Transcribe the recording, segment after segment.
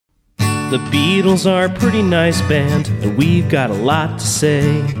The Beatles are a pretty nice band, and we've got a lot to say.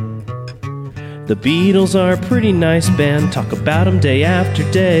 The Beatles are a pretty nice band, talk about them day after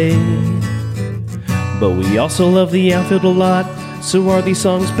day. But we also love the outfield a lot, so are these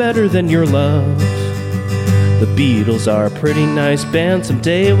songs better than your love? The Beatles are a pretty nice band,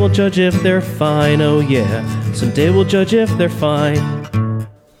 someday we'll judge if they're fine, oh yeah, someday we'll judge if they're fine.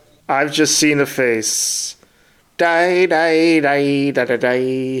 I've just seen a face. Die, die, die, da, da,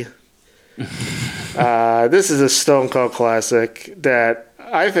 die. This is a Stone Cold classic that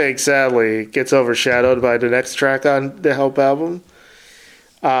I think, sadly, gets overshadowed by the next track on the Help album.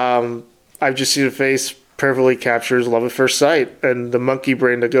 I've just seen a face perfectly captures Love at First Sight and the monkey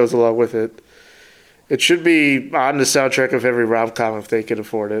brain that goes along with it. It should be on the soundtrack of every rom-com if they can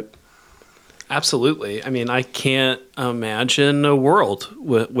afford it. Absolutely. I mean, I can't imagine a world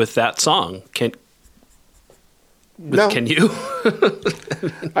with that song. Can you?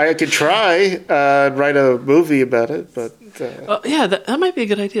 I could try write a movie about it, but yeah, that might be a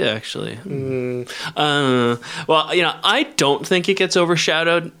good idea, actually. Well, I don't think it gets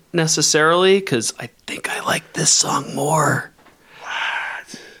overshadowed necessarily because I think I like this song more.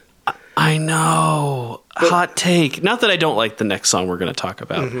 I know. Hot take. Not that I don't like the next song we're going to talk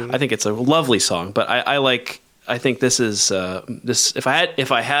about. Mm-hmm. I think it's a lovely song, but I think this is this. If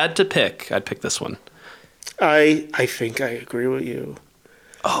I had to pick, I'd pick this one. I think I agree with you.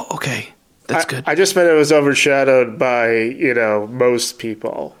 Oh, okay. That's good. I just meant it was overshadowed by, most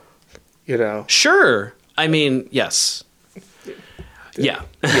people. Sure. I mean, yes. Yeah.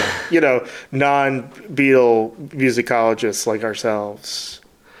 Non-Beatle musicologists like ourselves.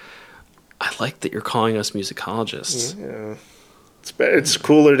 I like that you're calling us musicologists. Yeah. It's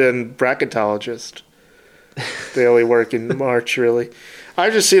cooler than bracketologist. They only work in March, really.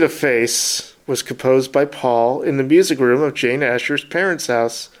 I Just See the Face was composed by Paul in the music room of Jane Asher's parents'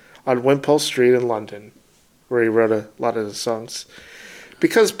 house on Wimpole Street in London, where he wrote a lot of the songs.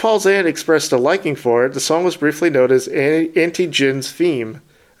 Because Paul's aunt expressed a liking for it, the song was briefly known as Auntie Gin's theme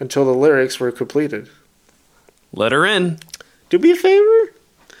until the lyrics were completed. Let her in. Do me a favor?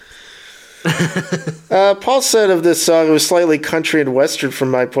 Paul said of this song, it was slightly country and western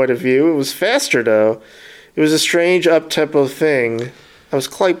from my point of view. It was faster, though. It was a strange up-tempo thing. I was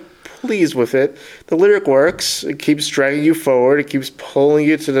quite pleased with it. The lyric works. It keeps dragging you forward. It keeps pulling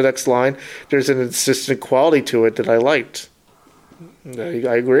you to the next line. There's an insistent quality to it that I liked.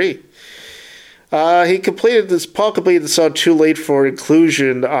 I agree. Paul completed the song too late for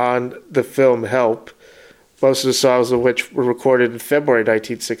inclusion on the film Help. Most of the songs of which were recorded in February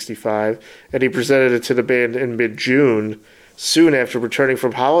 1965, and he presented it to the band in mid-June, soon after returning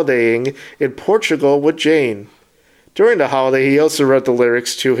from holidaying in Portugal with Jane. During the holiday, he also wrote the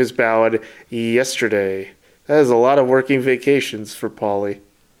lyrics to his ballad, Yesterday. That is a lot of working vacations for Paulie.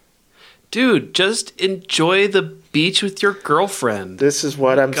 Dude, just enjoy the beach with your girlfriend. This is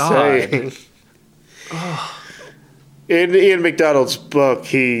what I'm saying. In Ian MacDonald's book,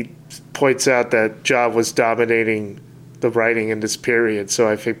 he points out that John was dominating the writing in this period, so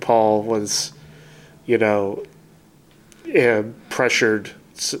I think Paul was, pressured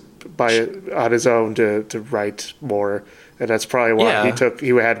on his own to write more, and that's probably why he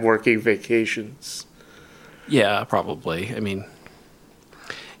had working vacations. Yeah, probably. I mean,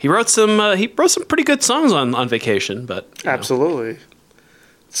 he wrote some pretty good songs on vacation, but absolutely.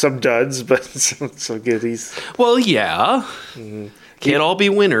 Some duds, but some goodies. Well, yeah. Mm-hmm. Can't all be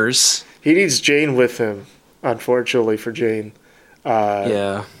winners. He needs Jane with him, unfortunately for Jane.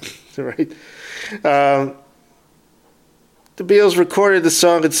 Yeah. Right. The Beatles recorded the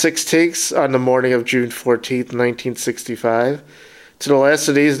song in 6 takes on the morning of June 14th, 1965. To the last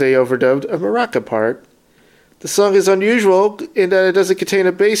of these, they overdubbed a maraca part. The song is unusual in that it doesn't contain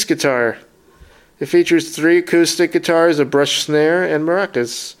a bass guitar. It features 3 acoustic guitars, a brush snare, and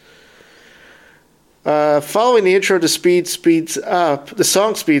maracas. Following the intro, the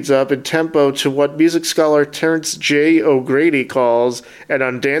song speeds up in tempo to what music scholar Terence J. O'Grady calls an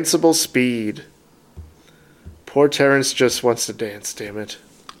undanceable speed. Poor Terence just wants to dance, damn it.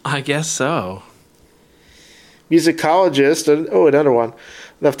 I guess so. Musicologist, another one,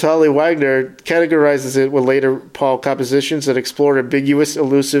 Naftali Wagner categorizes it with later Paul compositions that explore ambiguous,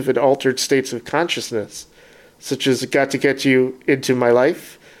 elusive, and altered states of consciousness, such as Got to Get You Into My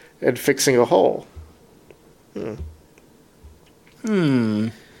Life and Fixing a Hole.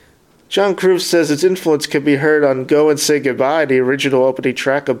 John Groove says its influence can be heard on Go and Say Goodbye, the original opening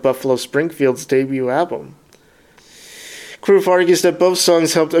track of Buffalo Springfield's debut album. Groove argues that both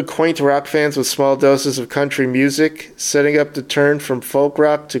songs helped acquaint rock fans with small doses of country music, setting up the turn from folk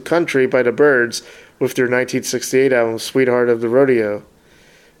rock to country by the Byrds with their 1968 album Sweetheart of the Rodeo.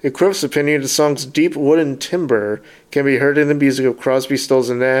 In Croft's opinion, the song's deep wooden timbre can be heard in the music of Crosby, Stills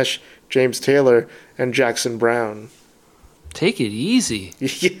and Nash, James Taylor, and Jackson Browne. Take it easy.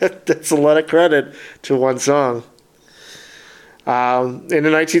 Yeah, that's a lot of credit to one song. In the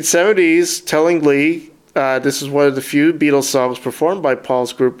 1970s, tellingly, this is one of the few Beatles songs performed by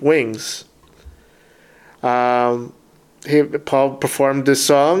Paul's group Wings. Paul performed this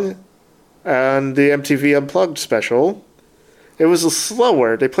song on the MTV Unplugged special. It was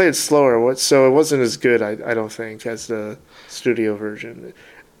slower. They played it slower, so it wasn't as good, I don't think, as the studio version,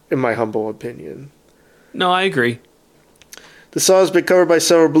 in my humble opinion. No, I agree. The song has been covered by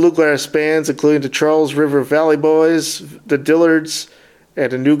several bluegrass bands, including the Charles River Valley Boys, the Dillards,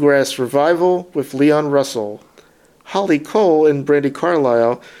 and a Newgrass Revival with Leon Russell. Holly Cole and Brandi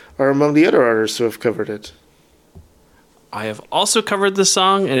Carlile are among the other artists who have covered it. I have also covered this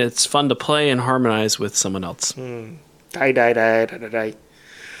song, and it's fun to play and harmonize with someone else. Die, die, die, die, die.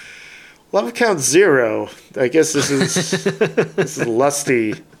 Love Count Zero. I guess this is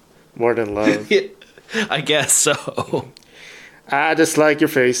lusty more than love. I guess so. I just like your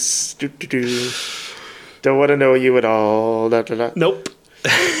face. Don't want to know you at all. Da, da, da. Nope.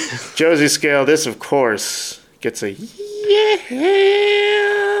 Josie Scale, this, of course, gets a yeah.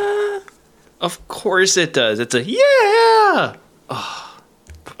 Of course it does. It's a yeah. Oh,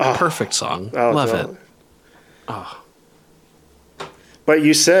 perfect song. Love it. Oh. But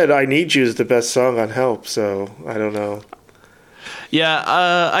you said I Need You is the best song on Help, so I don't know. Yeah,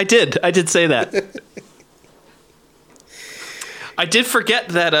 I did. I did say that. I did forget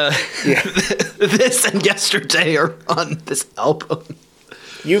that this and Yesterday are on this album.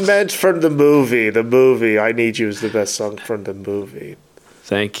 You meant from the movie. The movie. I Need You is the best song from the movie.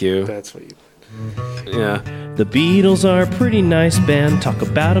 Thank you. That's what you meant. Yeah. The Beatles are a pretty nice band, talk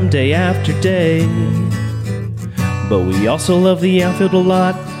about them day after day. But we also love the outfield a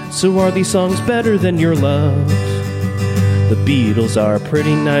lot, so are these songs better than your love? The Beatles are a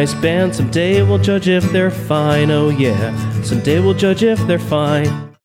pretty nice band, someday we'll judge if they're fine, oh yeah, someday we'll judge if they're fine.